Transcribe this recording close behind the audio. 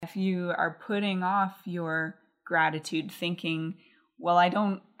If you are putting off your gratitude thinking, well, I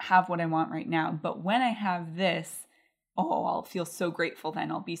don't have what I want right now, but when I have this, I'll feel so grateful then.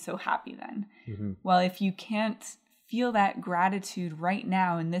 I'll be so happy then. Mm-hmm. Well, if you can't feel that gratitude right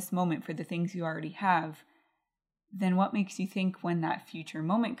now in this moment for the things you already have, then what makes you think when that future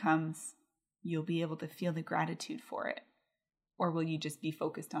moment comes, you'll be able to feel the gratitude for it? Or will you just be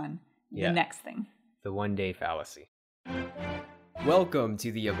focused on the next thing? The one-day fallacy. Welcome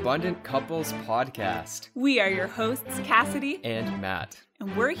to the Abundant Couples Podcast. We are your hosts, Cassidy and Matt.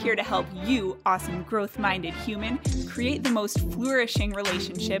 And we're here to help you, awesome growth-minded human, create the most flourishing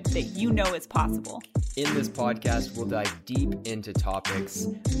relationship that you know is possible. In this podcast, we'll dive deep into topics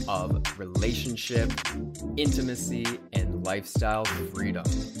of relationship, intimacy, and lifestyle freedom.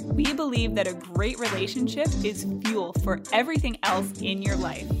 We believe that a great relationship is fuel for everything else in your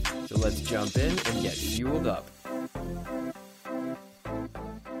life. So let's jump in and get fueled up.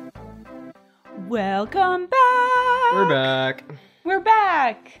 Welcome back! We're back. We're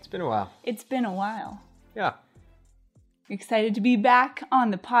back! It's been a while. It's been a while. Yeah. Excited to be back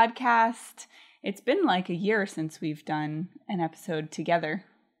on the podcast. It's been like a year since we've done an episode together.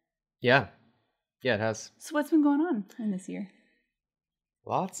 Yeah. Yeah, it has. So what's been going on in this year?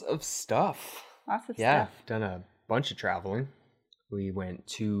 Lots of stuff. Lots of stuff. Yeah, done a bunch of traveling. We went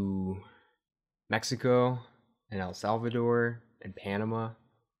to Mexico and El Salvador and Panama.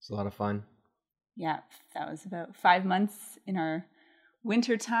 It's a lot of fun. Yeah, that was about 5 months in our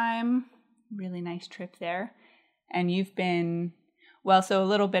winter time. Really nice trip there. And you've been, so a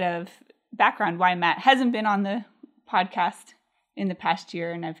little bit of background why Matt hasn't been on the podcast in the past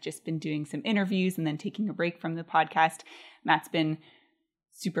year, and I've just been doing some interviews and then taking a break from the podcast. Matt's been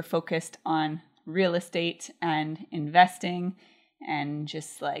super focused on real estate and investing and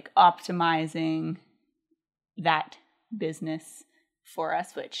just like optimizing that business for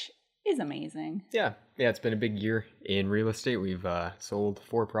us, which is amazing. Yeah, it's been a big year in real estate. We've sold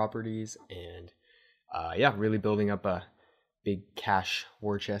 4 properties and really building up a big cash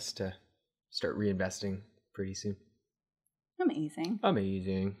war chest to start reinvesting pretty soon.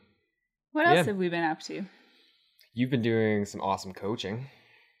 Amazing. What else have we been up to? You've been doing some awesome coaching.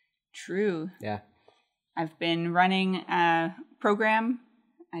 True. Yeah. I've been running a program.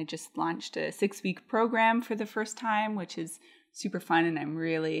 I just launched a 6-week program for the first time, which is super fun, and I'm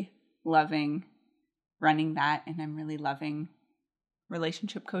really loving running that, and I'm really loving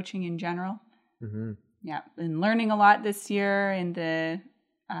relationship coaching in general. Mm-hmm. Yeah, been learning a lot this year in the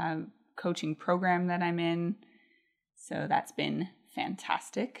coaching program that I'm in, so that's been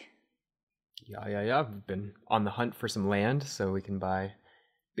fantastic. Yeah. We've been on the hunt for some land so we can buy a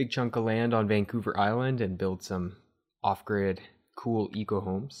big chunk of land on Vancouver Island and build some off-grid cool eco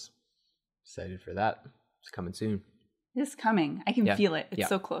homes. Excited for that. It's coming soon. It's coming. I can feel it. It's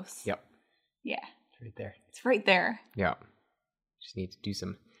so close. Yep. Yeah. It's right there. It's right there. Yeah. Just need to do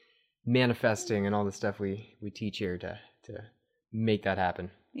some manifesting and all the stuff we teach here to make that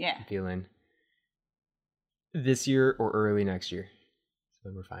happen. Yeah. I'm feeling this year or early next year. So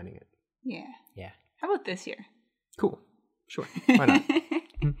when we're finding it. Yeah. Yeah. How about this year? Cool. Sure. Why not?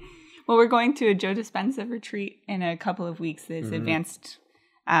 Well, we're going to a Joe Dispenza retreat in a couple of weeks. This advanced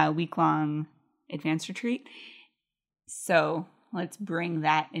week-long advanced retreat. So let's bring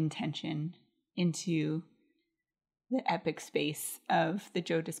that intention into the epic space of the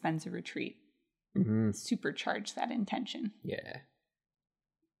Joe Dispenza retreat. Mm-hmm. Supercharge that intention. Yeah.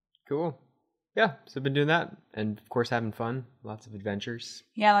 Cool. Yeah, so I've been doing that. And of course, having fun. Lots of adventures.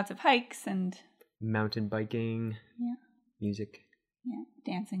 Yeah, lots of hikes and mountain biking. Yeah. Music. Yeah,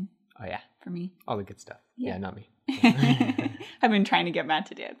 dancing. Oh, yeah. For me. All the good stuff. Yeah, not me. I've been trying to get Matt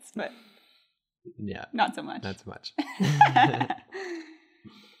to dance, but yeah, not so much. Not so much.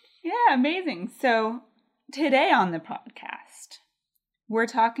 Yeah, amazing. So today on the podcast, we're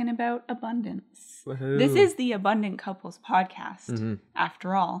talking about abundance. Woohoo. This is the Abundant Couples Podcast,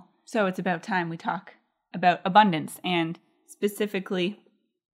 after all. So it's about time we talk about abundance, and specifically,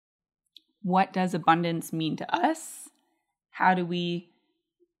 what does abundance mean to us? How do we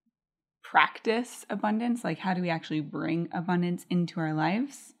practice abundance? Like, how do we actually bring abundance into our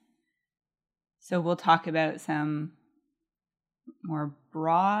lives? So we'll talk about some more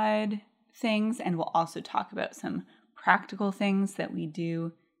broad things, and we'll also talk about some practical things that we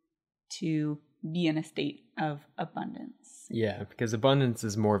do to be in a state of abundance. Yeah, because abundance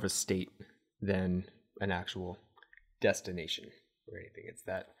is more of a state than an actual destination or anything. It's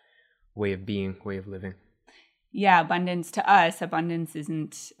that way of being, way of living. Yeah, abundance to us, abundance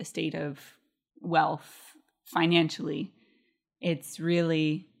isn't a state of wealth financially. It's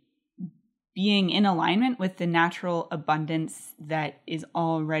really being in alignment with the natural abundance that is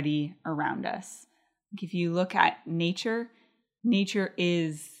already around us. If you look at nature, nature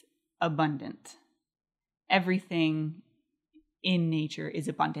is abundant. Everything in nature is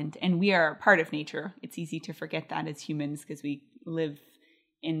abundant, and we are a part of nature. It's easy to forget that as humans because we live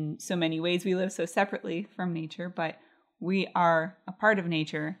in so many ways. We live so separately from nature, but we are a part of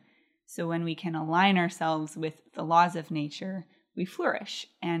nature. So when we can align ourselves with the laws of nature, we flourish.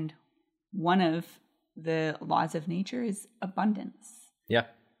 And one of the laws of nature is abundance. Yeah.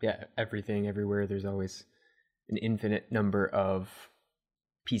 Everything, everywhere. There's always an infinite number of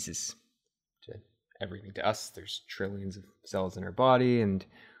pieces to everything. To us, there's trillions of cells in our body, and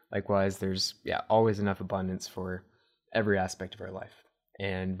likewise, there's always enough abundance for every aspect of our life.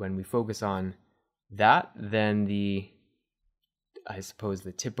 And when we focus on that, then I suppose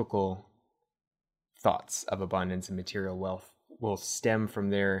the typical thoughts of abundance and material wealth will stem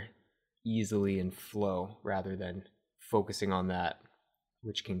from there easily and flow rather than focusing on that,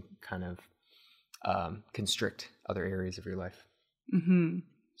 which can kind of constrict other areas of your life. Mm-hmm.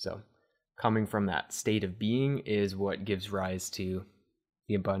 So coming from that state of being is what gives rise to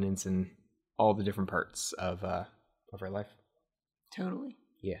the abundance in all the different parts of our life. Totally.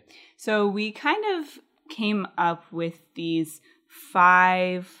 Yeah. So we kind of came up with these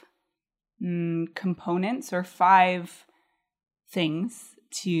 5 components or 5 things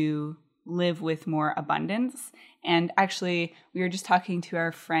to live with more abundance. And actually, we were just talking to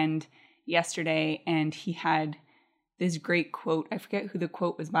our friend yesterday, and he had this great quote. I forget who the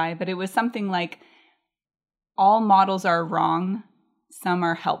quote was by, but it was something like, all models are wrong, some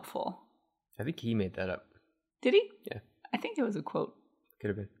are helpful. I think he made that up. Did he? Yeah. I think it was a quote. Could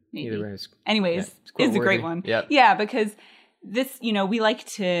have been. Maybe. Either way. Anyways, it's a great one. Yeah. Yeah, because this, we like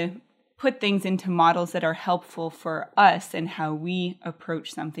to put things into models that are helpful for us and how we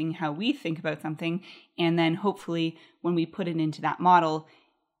approach something, how we think about something. And then hopefully when we put it into that model,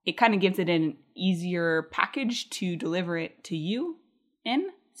 it kind of gives it an easier package to deliver it to you in.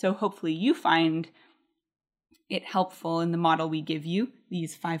 So hopefully you find it helpful in the model we give you,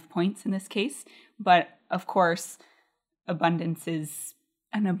 these 5 points in this case. But of course, abundance is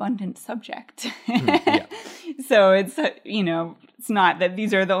an abundant subject. Yeah. So it's, it's not that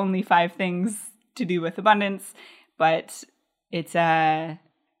these are the only 5 things to do with abundance, but it's a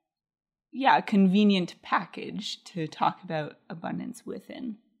convenient package to talk about abundance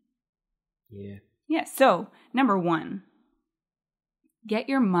within. Yeah. Yeah. So number 1, get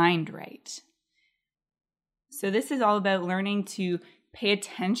your mind right. So this is all about learning to pay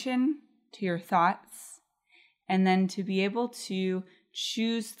attention to your thoughts and then to be able to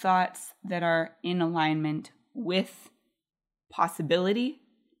choose thoughts that are in alignment with possibility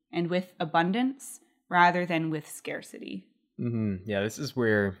and with abundance rather than with scarcity. Mm-hmm. Yeah, this is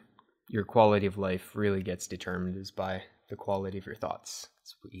where your quality of life really gets determined, is by the quality of your thoughts.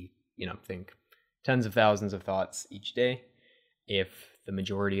 So we, think tens of thousands of thoughts each day. If the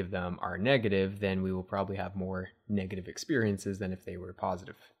majority of them are negative, then we will probably have more negative experiences than if they were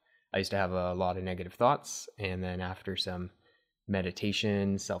positive. I used to have a lot of negative thoughts, and then after some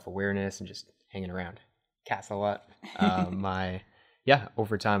meditation, self-awareness, and just hanging around cats a lot,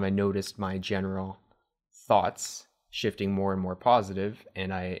 over time I noticed my general thoughts shifting more and more positive,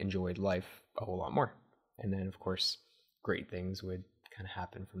 and I enjoyed life a whole lot more. And then, of course, great things would kind of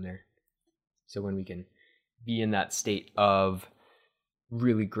happen from there. So when we can be in that state of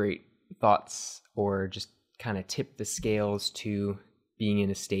really great thoughts, or just kind of tip the scales to being in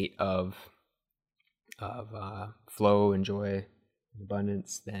a state of flow and joy and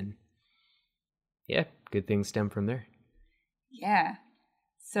abundance, then good things stem from there. Yeah.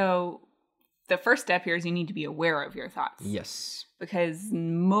 So the first step here is you need to be aware of your thoughts. Yes. Because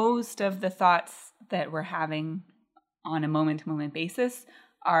most of the thoughts that we're having on a moment-to-moment basis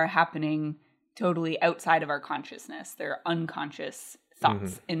are happening totally outside of our consciousness. They're unconscious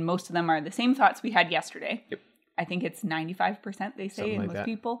thoughts. Mm-hmm. And most of them are the same thoughts we had yesterday. Yep. I think it's 95%, they say, something and like most that.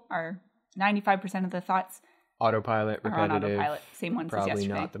 People are 95% of the thoughts autopilot, repetitive, on autopilot, same ones as yesterday.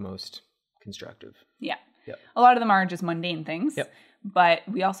 Probably not the most constructive. Yeah. Yep. A lot of them are just mundane things. Yep. But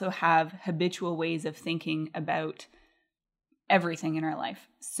we also have habitual ways of thinking about everything in our life.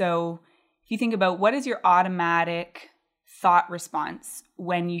 So if you think about what is your automatic thought response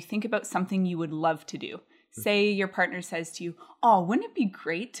when you think about something you would love to do. Say your partner says to you, "Oh, wouldn't it be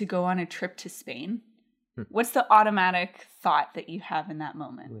great to go on a trip to Spain?" What's the automatic thought that you have in that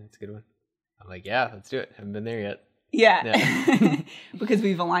moment? Ooh, that's a good one. I'm like, yeah, let's do it. Haven't been there yet. Yeah. Because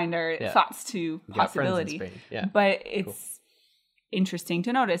we've aligned our thoughts to possibility. Yeah. But it's interesting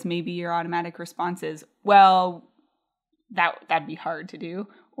to notice maybe your automatic response is, well, that'd be hard to do.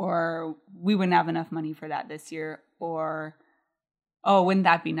 or we wouldn't have enough money for that this year, or, oh, wouldn't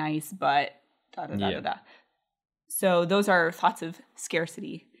that be nice, but da da da da da. So those are thoughts of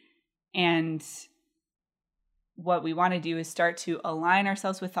scarcity. And what we want to do is start to align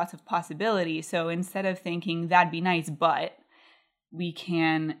ourselves with thoughts of possibility. So instead of thinking that'd be nice, but we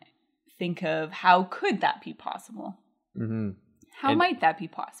can think of how could that be possible? Mm-hmm. How might that be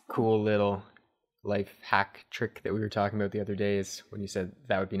possible? Cool little life hack trick that we were talking about the other day is when you said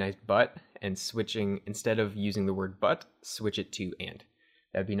that would be nice, but, and switching, instead of using the word but, switch it to and.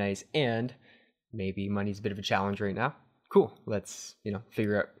 That'd be nice. And maybe money's a bit of a challenge right now. Cool. Let's,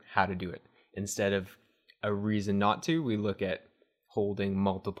 figure out how to do it. Instead of a reason not to, we look at holding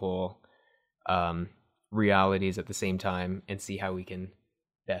multiple realities at the same time and see how we can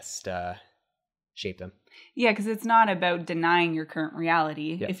best shape them. Yeah, because it's not about denying your current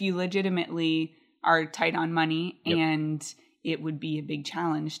reality. Yep. If you legitimately are tight on money and it would be a big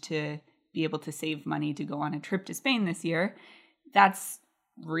challenge to be able to save money to go on a trip to Spain this year, that's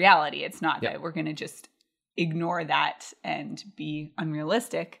reality. It's not that we're going to just ignore that and be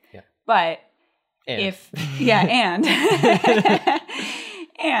unrealistic. Yeah. But and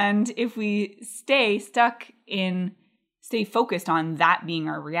if we stay focused on that being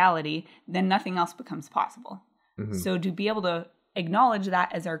our reality, then nothing else becomes possible. Mm-hmm. So to be able to acknowledge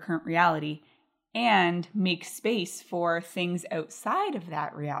that as our current reality and make space for things outside of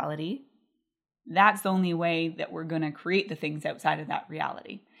that reality, that's the only way that we're going to create the things outside of that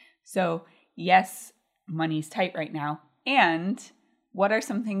reality. So yes, money's tight right now. And what are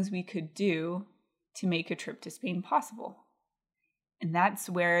some things we could do to make a trip to Spain possible? And that's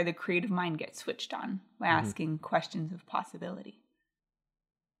where the creative mind gets switched on, by asking questions of possibility.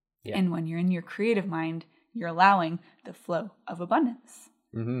 Yeah. And when you're in your creative mind, you're allowing the flow of abundance.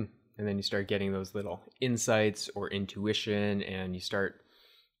 Mm-hmm. And then you start getting those little insights or intuition, and you start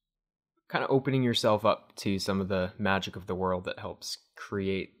kind of opening yourself up to some of the magic of the world that helps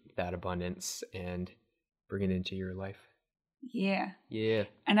create that abundance and bring it into your life. Yeah. Yeah.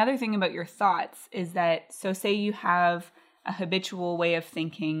 Another thing about your thoughts is that, so say you have a habitual way of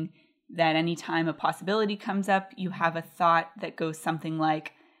thinking that anytime a possibility comes up, you have a thought that goes something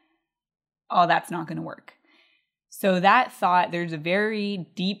like, oh, that's not going to work. So that thought, there's a very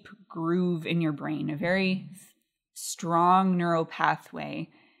deep groove in your brain, a very strong neural pathway,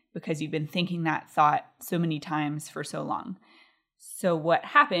 because you've been thinking that thought so many times for so long. So what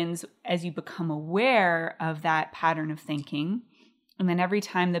happens as you become aware of that pattern of thinking, and then every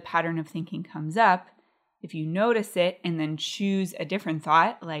time the pattern of thinking comes up, if you notice it and then choose a different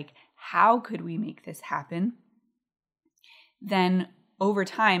thought, like, how could we make this happen? Then over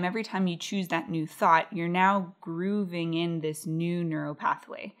time, every time you choose that new thought, you're now grooving in this new neural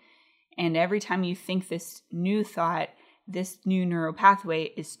pathway. And every time you think this new thought, this new neural pathway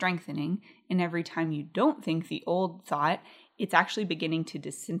is strengthening. And every time you don't think the old thought, it's actually beginning to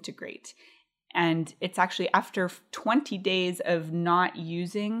disintegrate. And it's actually after 20 days of not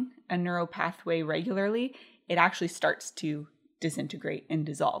using a neural pathway regularly, it actually starts to disintegrate and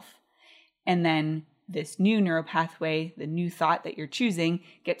dissolve. And then this new neural pathway, the new thought that you're choosing,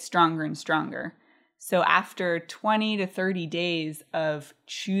 gets stronger and stronger. So after 20 to 30 days of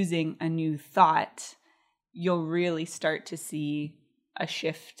choosing a new thought, you'll really start to see a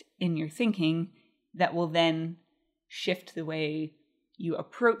shift in your thinking that will then shift the way you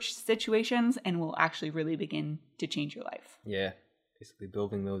approach situations and will actually really begin to change your life. Yeah, basically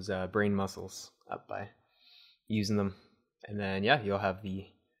building those brain muscles up by using them. And then, you'll have the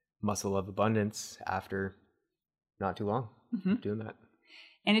muscle of abundance after not too long doing that.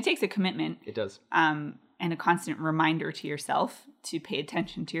 And it takes a commitment. It does. And a constant reminder to yourself to pay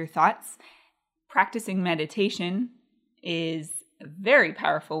attention to your thoughts. Practicing meditation is a very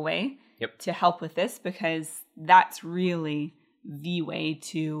powerful way to help with this, because that's really the way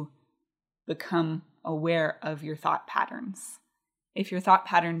to become aware of your thought patterns. If your thought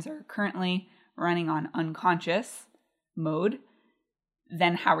patterns are currently running on unconscious mode,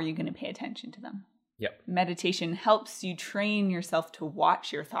 then how are you going to pay attention to them? Yep. Meditation helps you train yourself to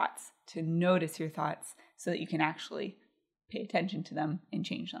watch your thoughts, to notice your thoughts, so that you can actually pay attention to them and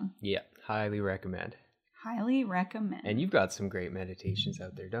change them. Yeah, highly recommend. Highly recommend. And you've got some great meditations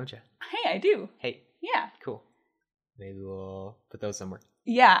out there, don't you? Hey, I do. Hey. Yeah. Cool. Maybe we'll put those somewhere.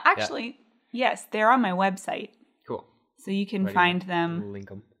 Yeah, actually, yes, they're on my website. Cool. So you can find them. Link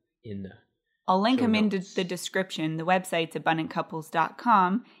them in the I'll link them into the description. The website's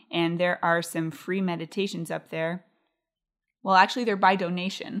abundantcouples.com, and there are some free meditations up there. Well, actually, they're by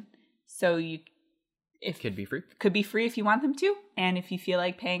donation. So could be free. Could be free if you want them to. And if you feel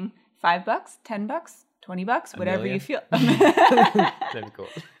like paying $5, $10, $20, whatever you feel. That'd be cool.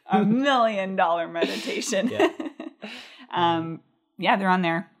 $1 million meditation. Yeah, they're on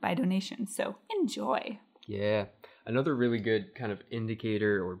there by donation. So enjoy. Yeah. Another really good kind of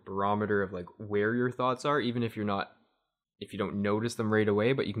indicator or barometer of like where your thoughts are, even if you don't notice them right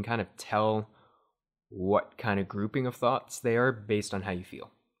away, but you can kind of tell what kind of grouping of thoughts they are based on how you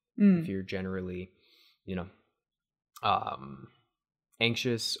feel. If you're generally,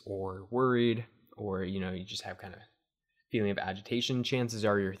 anxious or worried, or, you just have kind of feeling of agitation, chances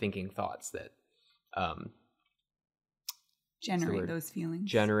are you're thinking thoughts that generate those feelings.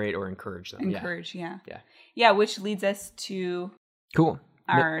 Generate or encourage them. Encourage, yeah. Yeah, which leads us to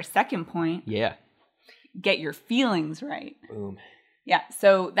our second point. Yeah. Get your feelings right. Boom. Yeah,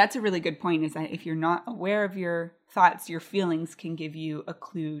 so that's a really good point, is that if you're not aware of your thoughts, your feelings can give you a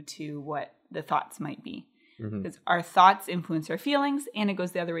clue to what the thoughts might be. Because our thoughts influence our feelings, and it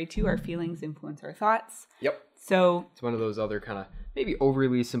goes the other way too. Our feelings influence our thoughts. Yep. So it's one of those other kind of maybe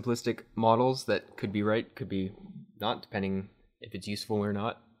overly simplistic models that could be right, could be not, depending if it's useful or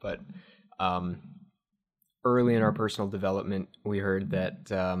not. But early in our personal development, we heard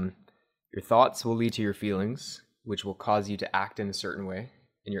that your thoughts will lead to your feelings, which will cause you to act in a certain way,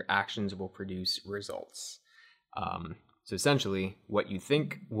 and your actions will produce results. So essentially, what you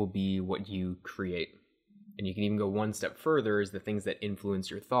think will be what you create. And you can even go one step further, is the things that influence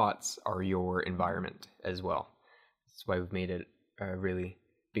your thoughts are your environment as well. That's why we've made it a really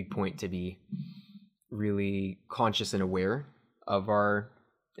big point to be really conscious and aware of our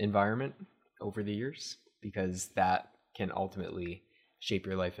environment over the years, because that can ultimately shape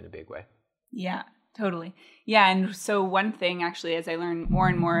your life in a big way. Yeah, totally. Yeah, and so one thing, actually, as I learn more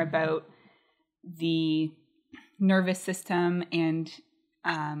and more about the nervous system and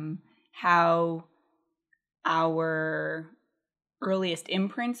how our earliest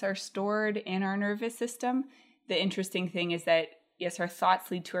imprints are stored in our nervous system, the interesting thing is that, yes, our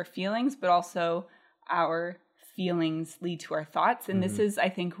thoughts lead to our feelings, but also our feelings lead to our thoughts. And this is, I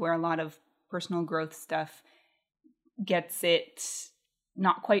think, where a lot of personal growth stuff gets it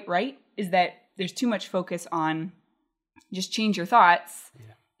not quite right, is that there's too much focus on just change your thoughts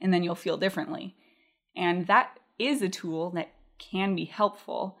and then you'll feel differently. And that is a tool that can be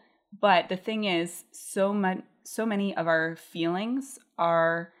helpful. But the thing is, so many of our feelings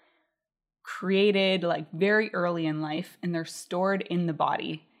are created like very early in life, and they're stored in the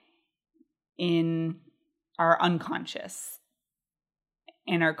body, in our unconscious.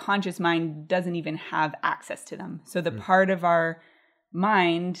 And our conscious mind doesn't even have access to them. So the part of our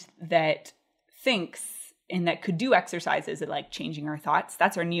mind that thinks and that could do exercises like changing our thoughts,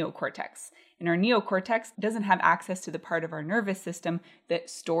 that's our neocortex. And our neocortex doesn't have access to the part of our nervous system that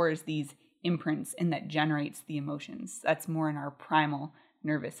stores these imprints and that generates the emotions. That's more in our primal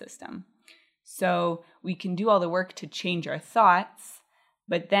nervous system. So we can do all the work to change our thoughts,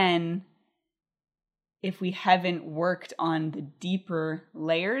 but then if we haven't worked on the deeper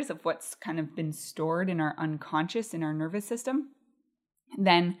layers of what's kind of been stored in our unconscious, in our nervous system,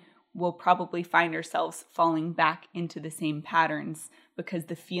 then we'll probably find ourselves falling back into the same patterns because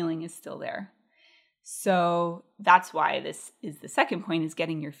the feeling is still there. So that's why this is the second point, is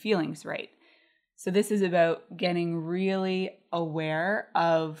getting your feelings right. So this is about getting really aware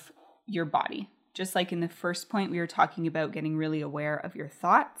of your body. Just like in the first point, we were talking about getting really aware of your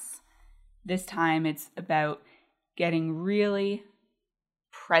thoughts. This time it's about getting really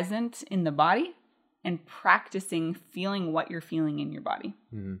present in the body and practicing feeling what you're feeling in your body.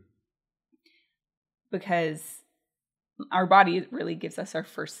 Because our body really gives us our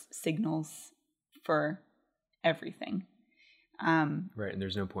first signals for everything. Right, and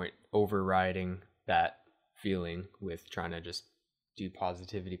there's no point overriding that feeling with trying to just do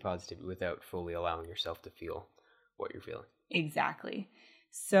positivity without fully allowing yourself to feel what you're feeling. Exactly.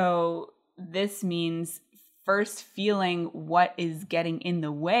 So this means first feeling what is getting in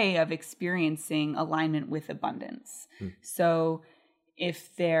the way of experiencing alignment with abundance. So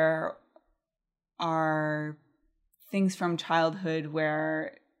if there are things from childhood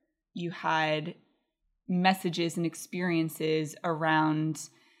where you had messages and experiences around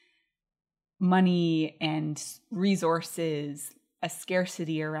money and resources, a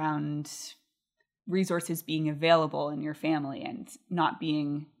scarcity around resources being available in your family and not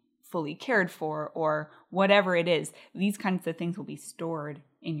being fully cared for, or whatever it is, these kinds of things will be stored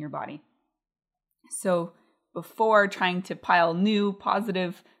in your body. So before trying to pile new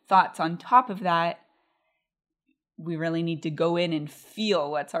positive thoughts on top of that, we really need to go in and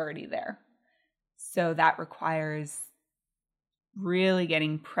feel what's already there. So that requires really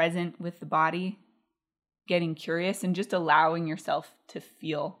getting present with the body, getting curious, and just allowing yourself to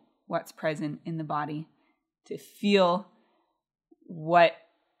feel what's present in the body. to feel what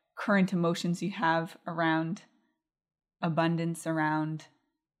current emotions you have around abundance, around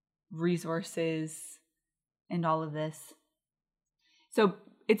resources, and all of this. So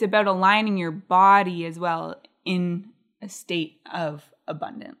it's about aligning your body as well in a state of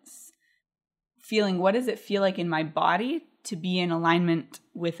abundance. Feeling, what does it feel like in my body to be in alignment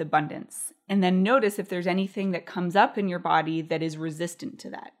with abundance? And then notice if there's anything that comes up in your body that is resistant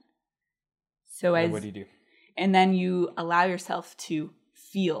to that. So what do you do? And then you allow yourself to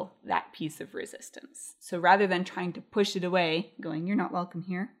feel that piece of resistance. So rather than trying to push it away, going, you're not welcome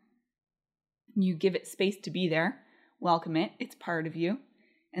here, you give it space to be there, welcome it, it's part of you,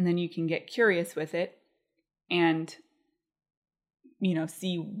 and then you can get curious with it and,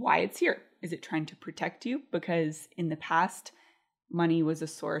 see why it's here. Is it trying to protect you? Because in the past, money was a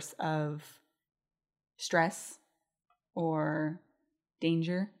source of stress or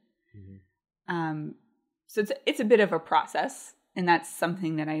danger. Mm-hmm. So it's a bit of a process, and that's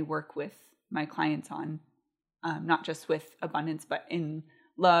something that I work with my clients on, not just with abundance, but in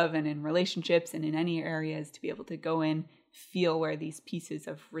love and in relationships and in any areas, to be able to go in, feel where these pieces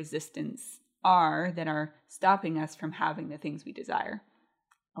of resistance are that are stopping us from having the things we desire,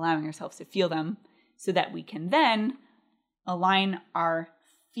 allowing ourselves to feel them so that we can then align our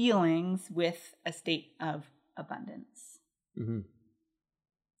feelings with a state of abundance. Mm-hmm.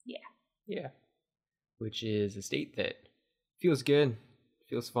 Yeah. Which is a state that feels good,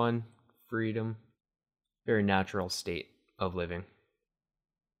 feels fun, freedom, very natural state of living.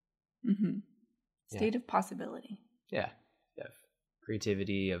 Mm-hmm. State of possibility. Yeah.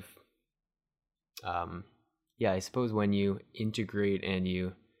 Creativity of, I suppose when you integrate and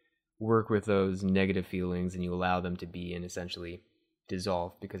you work with those negative feelings and you allow them to be and essentially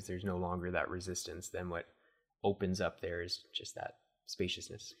dissolve because there's no longer that resistance, then what opens up there is just that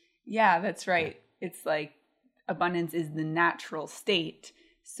spaciousness. Yeah, that's right. Yeah. It's like abundance is the natural state.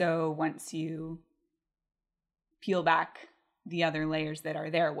 So once you peel back the other layers that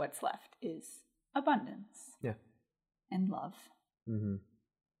are there, what's left is abundance. Yeah. And love. Mm-hmm.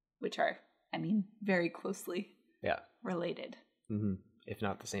 Which are, very closely related. Mm-hmm. If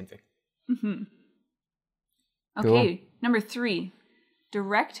not the same thing. Mm-hmm. Okay, cool. Number 3,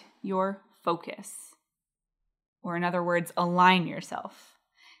 direct your focus. Or in other words, align yourself.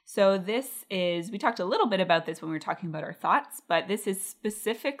 So this is, we talked a little bit about this when we were talking about our thoughts, but this is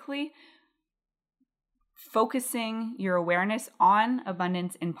specifically focusing your awareness on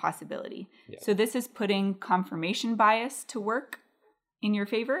abundance and possibility. Yeah. So this is putting confirmation bias to work in your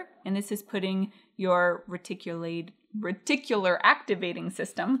favor, and this is putting your reticular activating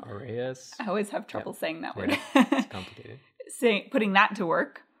system. RAS. I always have trouble saying that word. It's complicated. Putting that to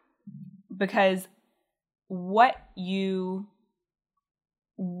work, because what you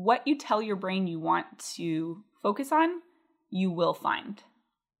tell your brain you want to focus on, you will find.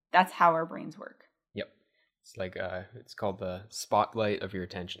 That's how our brains work. Yep. It's like, it's called the spotlight of your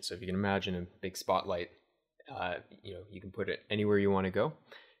attention. So if you can imagine a big spotlight, you can put it anywhere you want to go.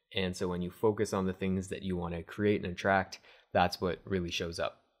 And so when you focus on the things that you want to create and attract, that's what really shows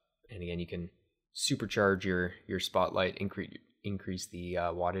up. And again, you can supercharge your spotlight, increase the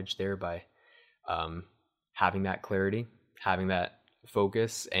wattage there by having that clarity, having that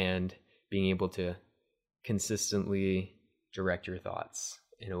focus, and being able to consistently direct your thoughts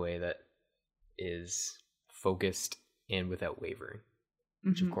in a way that is focused and without wavering,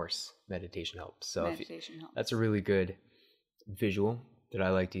 which of course meditation helps. So helps. That's a really good visual that I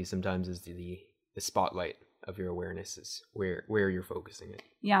like to use sometimes, is the spotlight of your awareness is where you're focusing it.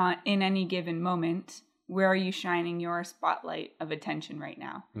 Yeah, in any given moment, where are you shining your spotlight of attention right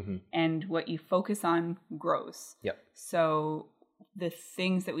now? Mm-hmm. And what you focus on grows. Yep. So the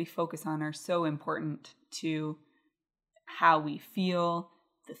things that we focus on are so important to how we feel,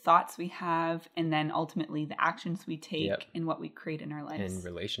 the thoughts we have, and then ultimately the actions we take and what we create in our lives. And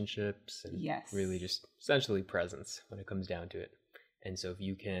relationships, and really just essentially presence when it comes down to it. And so if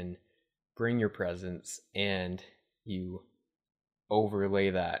you can bring your presence and you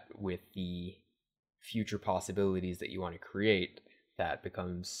overlay that with the future possibilities that you want to create, that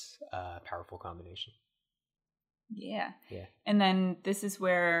becomes a powerful combination. Yeah. And then this is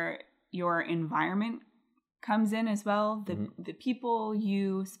where your environment comes in as well. The people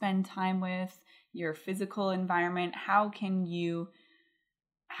you spend time with, your physical environment, how can you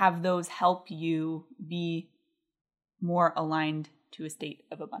have those help you be more aligned to a state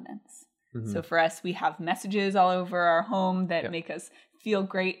of abundance? Mm-hmm. So for us, we have messages all over our home that make us feel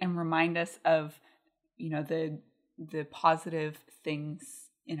great and remind us of, the positive things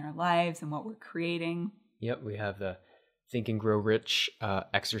in our lives and what we're creating. Yep, we have the Think and Grow Rich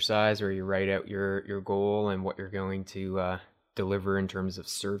exercise, where you write out your goal and what you're going to deliver in terms of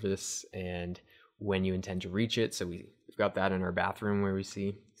service and when you intend to reach it. So we've got that in our bathroom where we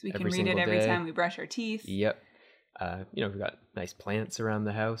see So we can every read it single every day. time we brush our teeth. Yep. We've got nice plants around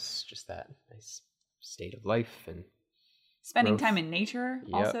the house, just that nice state of life and Spending growth. time in nature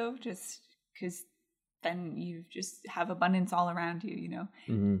Yep. also, just because then you just have abundance all around you,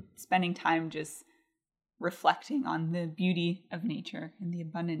 Mm-hmm. Spending time just reflecting on the beauty of nature and the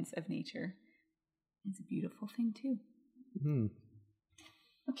abundance of nature is a beautiful thing too. Mm-hmm.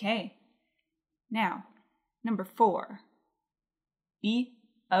 Okay. Now, number 4, be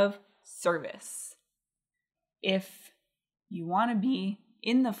of service. If you want to be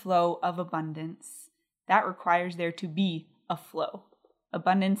in the flow of abundance, that requires there to be a flow.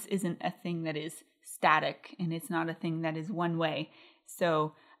 Abundance isn't a thing that is static, and it's not a thing that is one way.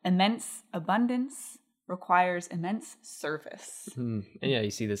 So immense abundance requires immense service. Mm-hmm. And yeah,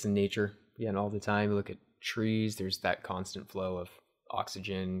 you see this in nature again all the time. You look at trees, there's that constant flow of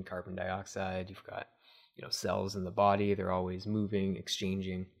oxygen, carbon dioxide. You've got, cells in the body, they're always moving,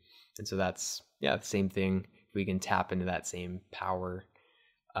 exchanging. And so that's, the same thing. If we can tap into that same power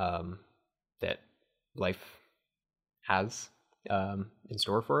that life has in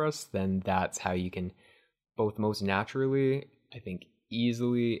store for us, then that's how you can both most naturally, I think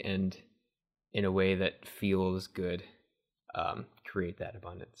easily, and in a way that feels good, create that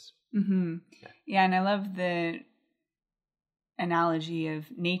abundance. Mm-hmm. Yeah, and I love the analogy of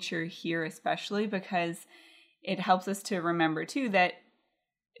nature here, especially because it helps us to remember too that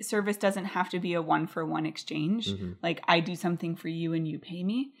service doesn't have to be a one-for-one exchange. Mm-hmm. Like I do something for you and you pay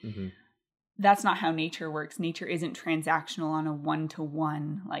me. Mm-hmm. That's not how nature works. Nature isn't transactional on a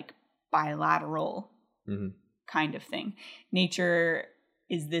one-to-one, like bilateral Mm-hmm. kind of thing. Nature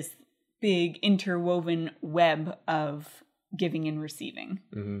is this big interwoven web of giving and receiving.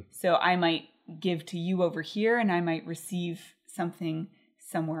 Mm-hmm. So I might give to you over here and I might receive something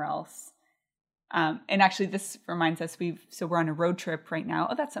somewhere else. And actually this reminds us, we're on a road trip right now.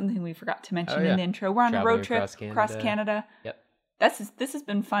 Oh, that's something we forgot to mention in the intro. We're on a road trip across Canada. Yep. This has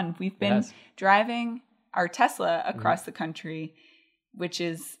been fun. We've been driving our Tesla across the country, which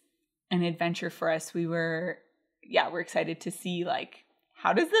is an adventure for us. We're excited to see like,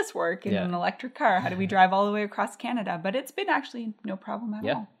 how does this work in an electric car? How do we drive all the way across Canada? But it's been actually no problem at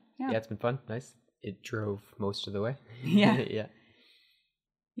all. Yeah, it's been fun. Nice. It drove most of the way. Yeah.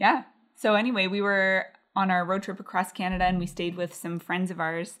 Yeah. So anyway, we were on our road trip across Canada and we stayed with some friends of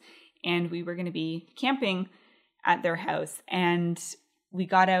ours and we were going to be camping at their house, and we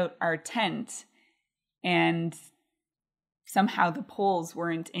got out our tent and somehow the poles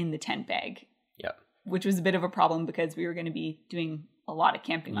weren't in the tent bag. Yep. Which was a bit of a problem because we were going to be doing a lot of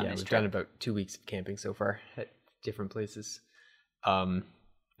camping on this we've trip. done about 2 weeks of camping so far at different places. And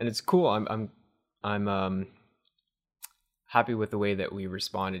it's cool. I'm happy with the way that we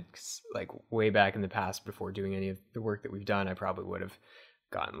responded. 'Cause, like way back in the past, before doing any of the work that we've done, I probably would have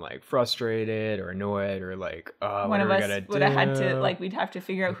gotten like frustrated or annoyed or like, oh, one of us would have had to like, we'd have to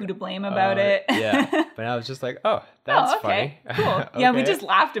figure out who to blame about it. Yeah, but I was just like, oh, that's okay, funny. Cool. Okay. Yeah, we just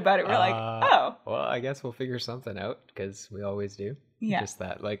laughed about it. We're like, oh, well, I guess we'll figure something out because we always do. Yeah, just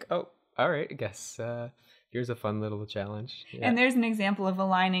that, like, oh, all right, I guess here's a fun little challenge. Yeah. And there's an example of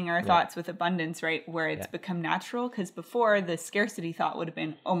aligning our thoughts with abundance, right? Where it's become natural. Because before, the scarcity thought would have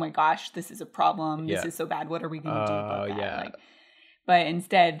been, oh my gosh, this is a problem. This is so bad. What are we going to do about that? Yeah. Like, but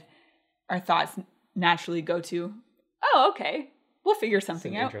instead, our thoughts naturally go to, oh, okay, we'll figure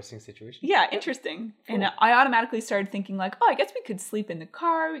something out. Interesting situation. Yeah, interesting. Cool. And I automatically started thinking like, oh, I guess we could sleep in the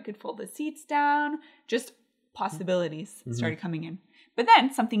car. We could fold the seats down. Just possibilities started coming in. But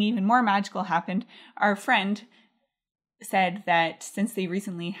then something even more magical happened. Our friend said that since they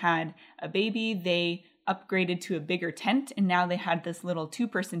recently had a baby, they upgraded to a bigger tent. And now they had this little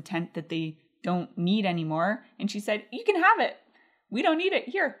 2-person tent that they don't need anymore. And she said, you can have it. We don't need it.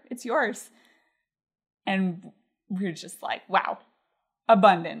 Here, it's yours. And we're just like, wow,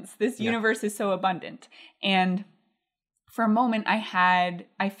 abundance. This universe is so abundant. And for a moment,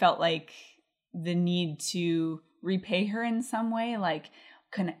 I felt like the need to repay her in some way. Like,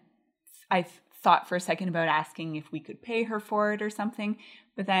 I thought for a second about asking if we could pay her for it or something.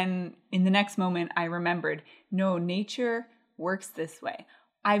 But then in the next moment, I remembered, no, nature works this way.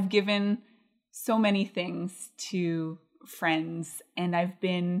 I've given so many things to friends, and I've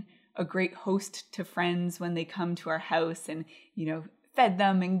been a great host to friends when they come to our house and, fed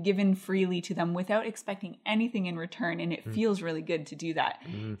them and given freely to them without expecting anything in return. And it feels really good to do that.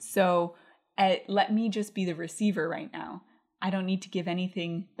 So let me just be the receiver right now. I don't need to give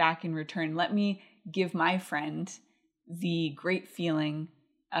anything back in return. Let me give my friend the great feeling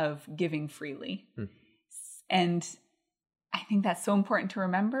of giving freely. And I think that's so important to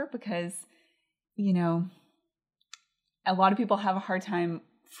remember because, you know, a lot of people have a hard time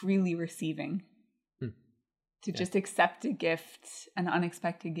freely receiving. To just accept a gift, an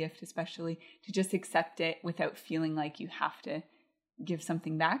unexpected gift especially, to just accept it without feeling like you have to give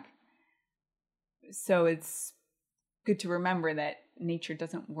something back. So it's good to remember that nature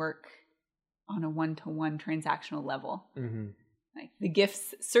doesn't work on a one-to-one transactional level. Like the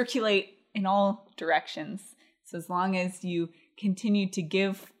gifts circulate in all directions. So as long as you continue to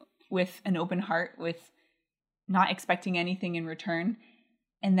give with an open heart, with not expecting anything in return,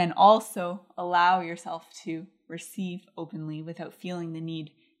 and then also allow yourself to receive openly without feeling the need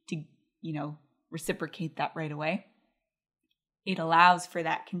to, you know, reciprocate that right away, it allows for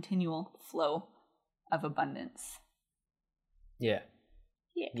that continual flow of abundance. Yeah,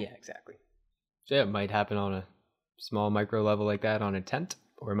 exactly. So yeah, it might happen on a small micro level like that on a tent,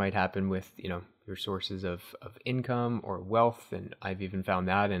 or it might happen with, you know, your sources of income or wealth. And I've even found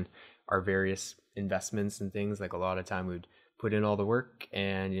that in our various investments and things. Like a lot of time we'd put in all the work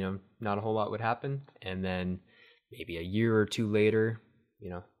and, you know, not a whole lot would happen. And then maybe a year or two later, you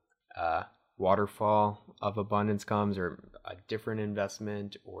know, waterfall of abundance comes, or a different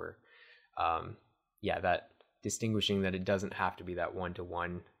investment, or that distinguishing that it doesn't have to be that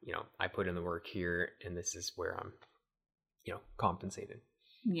one-to-one, you know, I put in the work here and this is where I'm, you know, compensated.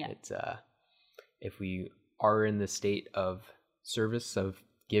 Yeah. It's if we are in the state of service, of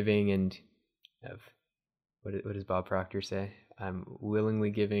giving, and of what does Bob Proctor say? I'm willingly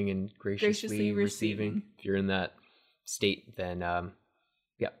giving and graciously receiving. If you're in that state, then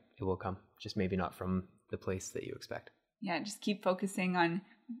it will come. Just maybe not from the place that you expect. Yeah, just keep focusing on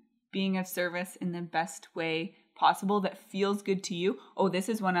being of service in the best way possible that feels good to you. Oh, this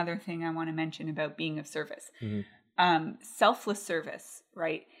is one other thing I want to mention about being of service. Selfless service,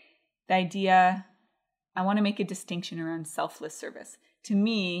 right? The idea, I want to make a distinction around selfless service. To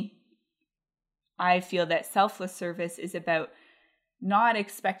me, I feel that selfless service is about not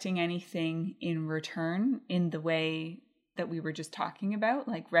expecting anything in return in the way that we were just talking about,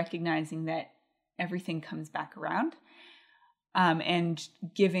 like recognizing that everything comes back around, and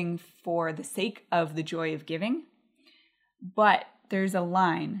giving for the sake of the joy of giving. But there's a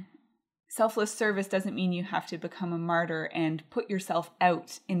line. Selfless service doesn't mean you have to become a martyr and put yourself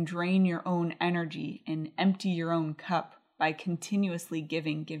out and drain your own energy and empty your own cup by continuously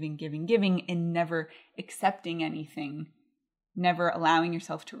giving, and never accepting anything, never allowing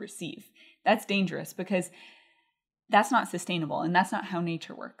yourself to receive. That's dangerous because that's not sustainable, and that's not how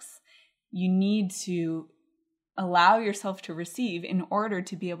nature works. You need to allow yourself to receive in order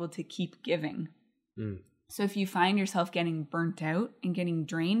to be able to keep giving. So if you find yourself getting burnt out and getting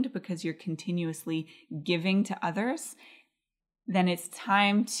drained because you're continuously giving to others, then it's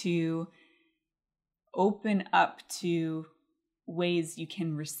time to open up to ways you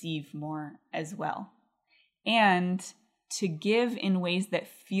can receive more as well. And to give in ways that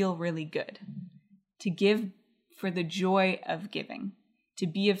feel really good. To give for the joy of giving. To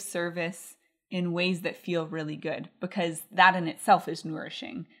be of service in ways that feel really good. Because that in itself is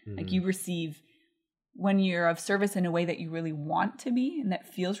nourishing. Like you receive, when you're of service in a way that you really want to be and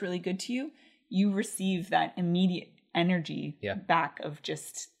that feels really good to you, you receive that immediate energy back of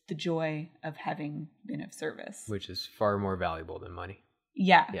just the joy of having been of service. Which is far more valuable than money.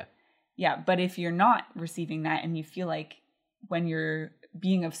 Yeah. But if you're not receiving that and you feel like when you're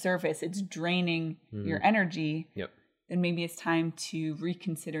being of service, it's draining your energy, then maybe it's time to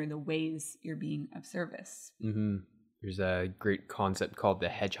reconsider the ways you're being of service. There's a great concept called the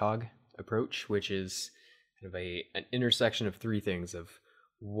hedgehog approach, which is kind of an intersection of three things: of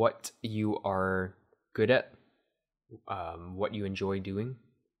what you are good at, what you enjoy doing,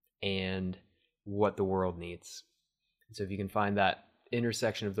 and what the world needs. And so if you can find that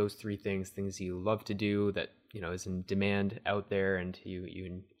intersection of those three things you love to do that, you know, is in demand out there, and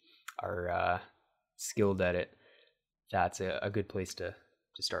you are skilled at it, that's a good place to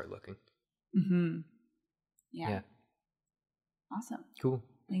start looking. Yeah. Awesome. Cool.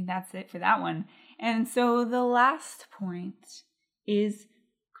 I think that's it for that one. And so the last point is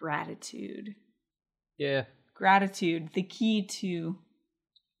gratitude. Yeah. Gratitude, the key to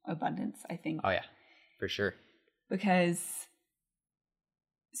abundance, I think. Oh yeah, for sure. Because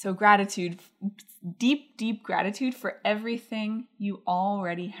so gratitude, deep gratitude for everything you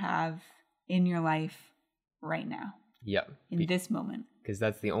already have in your life right now. Yep. In this moment. Because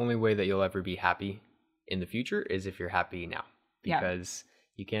that's the only way that you'll ever be happy in the future, is if you're happy now. Because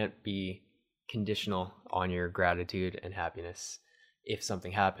you can't be conditional on your gratitude and happiness if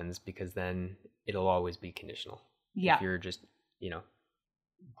something happens, because then it'll always be conditional. Yeah. If you're just,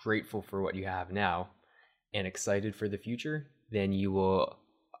 grateful for what you have now and excited for the future, then you will,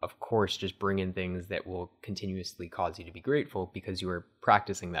 of course, just bring in things that will continuously cause you to be grateful because you are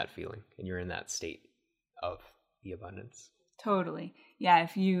practicing that feeling and you're in that state of the abundance. Totally. Yeah,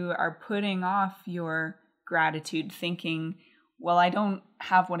 if you are putting off your gratitude thinking, well, I don't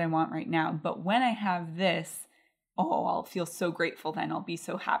have what I want right now, but when I have this, I'll feel so grateful then. I'll be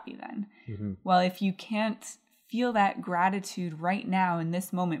so happy then. Mm-hmm. Well, if you can't feel that gratitude right now in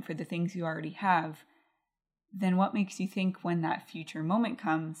this moment for the things you already have, then what makes you think when that future moment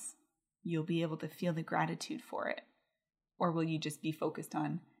comes, you'll be able to feel the gratitude for it? Or will you just be focused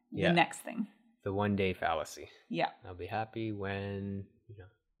on the next thing? The one day fallacy. Yeah. I'll be happy when,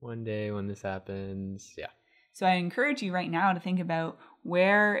 one day when this happens. Yeah. So I encourage you right now to think about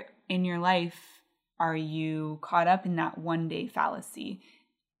where in your life are you caught up in that one day fallacy?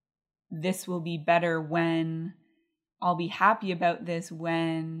 This will be better when, I'll be happy about this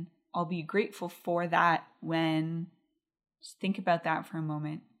when, I'll be grateful for that when. Just think about that for a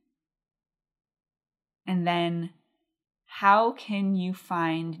moment. And then how can you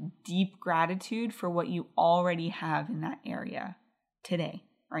find deep gratitude for what you already have in that area today,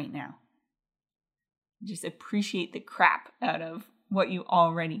 right now? Just appreciate the crap out of what you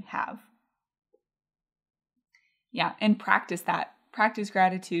already have. Yeah, and practice that. Practice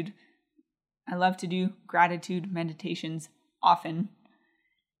gratitude. I love to do gratitude meditations often.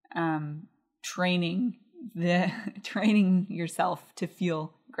 Training yourself to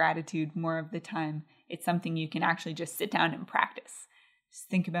feel gratitude more of the time. It's something you can actually just sit down and practice. Just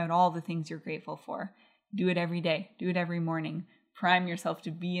think about all the things you're grateful for. Do it every day. Do it every morning. Prime yourself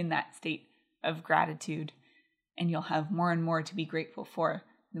to be in that state of gratitude, and you'll have more and more to be grateful for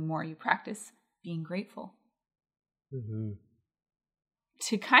the more you practice being grateful. Mm-hmm.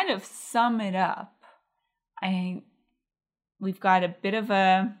 To kind of sum it up, we've got a bit of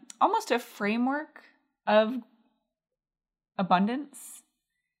almost a framework of abundance.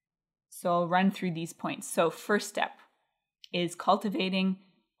 So I'll run through these points. So first step is cultivating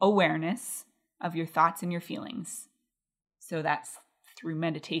awareness of your thoughts and your feelings. So that's through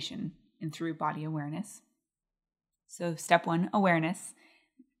meditation and through body awareness. So step 1, awareness.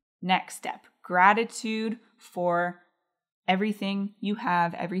 Next step, gratitude for everything you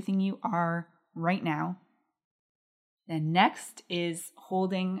have, everything you are right now. Then next is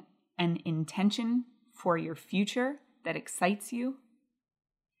holding an intention for your future that excites you.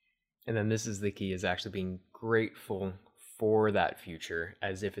 And then this is the key, is actually being grateful for that future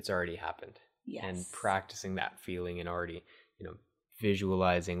as if it's already happened. Yes. And practicing that feeling and already,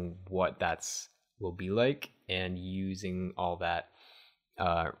 visualizing what that's will be like and using all that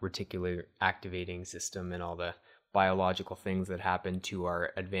reticular activating system and all the biological things that happen to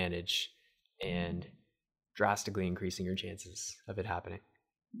our advantage and drastically increasing your chances of it happening.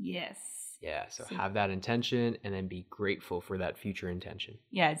 Yes. Yeah, so have that intention and then be grateful for that future intention.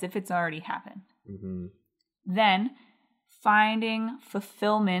 Yeah, as if it's already happened. Mm-hmm. Then finding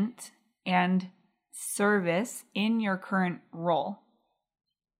fulfillment and service in your current role,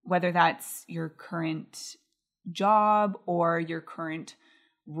 whether that's your current job or your current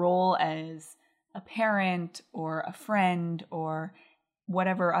role as a parent or a friend or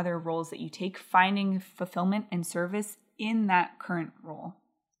whatever other roles that you take, finding fulfillment and service in that current role.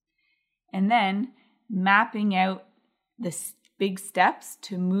 And then mapping out the big steps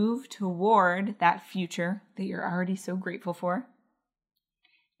to move toward that future that you're already so grateful for.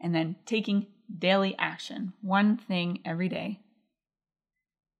 And then taking daily action, one thing every day.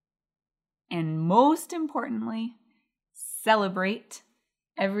 And most importantly, celebrate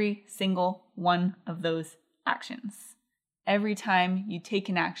every single one of those actions. Every time you take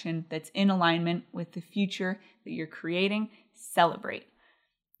an action that's in alignment with the future that you're creating, celebrate.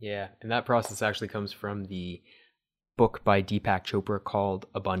 Yeah, and that process actually comes from the book by Deepak Chopra called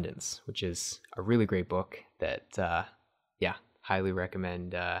Abundance, which is a really great book that, highly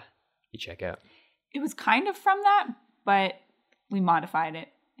recommend you check out. It was kind of from that, but we modified it.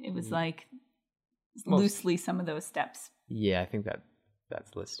 It was loosely some of those steps. Yeah, I think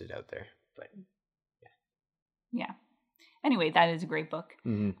that's listed out there, but yeah. Anyway, that is a great book.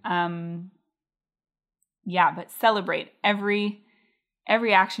 Mm-hmm. But celebrate every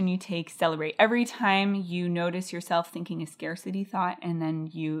action you take. Celebrate every time you notice yourself thinking a scarcity thought, and then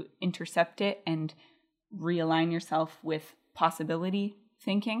you intercept it and realign yourself with possibility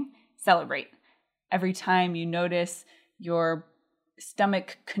thinking. Celebrate every time you notice your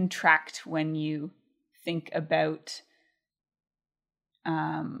stomach contract when you think about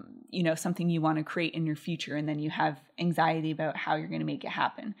something you want to create in your future, and then you have anxiety about how you're going to make it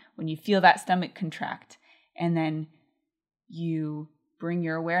happen. When you feel that stomach contract And then you bring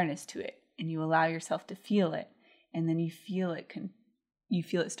your awareness to it and you allow yourself to feel it. And then you feel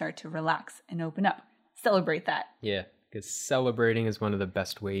it start to relax and open up. Celebrate that. Yeah, because celebrating is one of the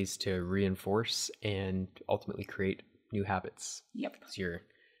best ways to reinforce and ultimately create new habits. Yep. Because you're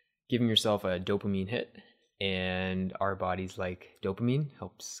giving yourself a dopamine hit, and our bodies like dopamine,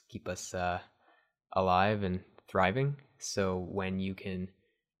 helps keep us alive and thriving. So when you can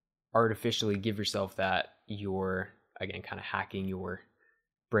artificially give yourself that, you're, again, kind of hacking your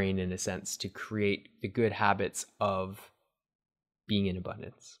brain in a sense to create the good habits of being in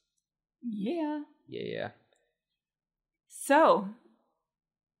abundance. Yeah. Yeah. So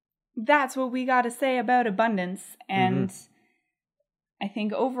that's what we got to say about abundance. And I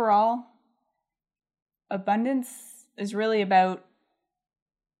think overall, abundance is really about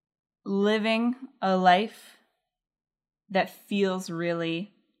living a life that feels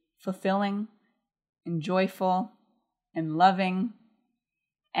really fulfilling and joyful and loving.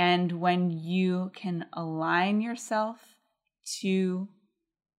 And when you can align yourself to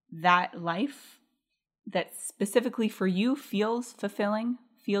that life that specifically for you feels fulfilling,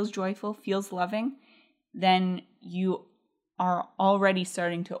 feels joyful, feels loving, then you are already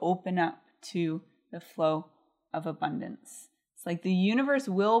starting to open up to the flow of abundance. It's like the universe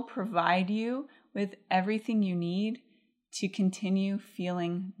will provide you with everything you need to continue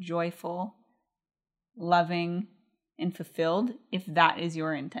feeling joyful, loving, and fulfilled if that is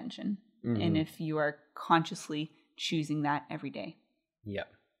your intention. And if you are consciously choosing that every day. Yep.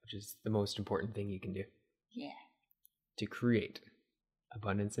 Which is the most important thing you can do. Yeah. To create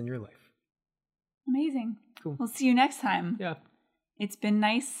abundance in your life. Amazing. Cool. We'll see you next time. Yeah. It's been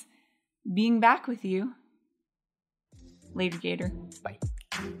nice being back with you. Later, Gator. Bye.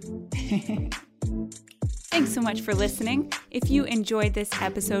 Thanks so much for listening. If you enjoyed this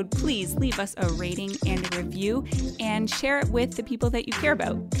episode, please leave us a rating and a review and share it with the people that you care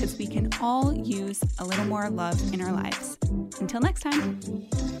about, because we can all use a little more love in our lives. Until next time.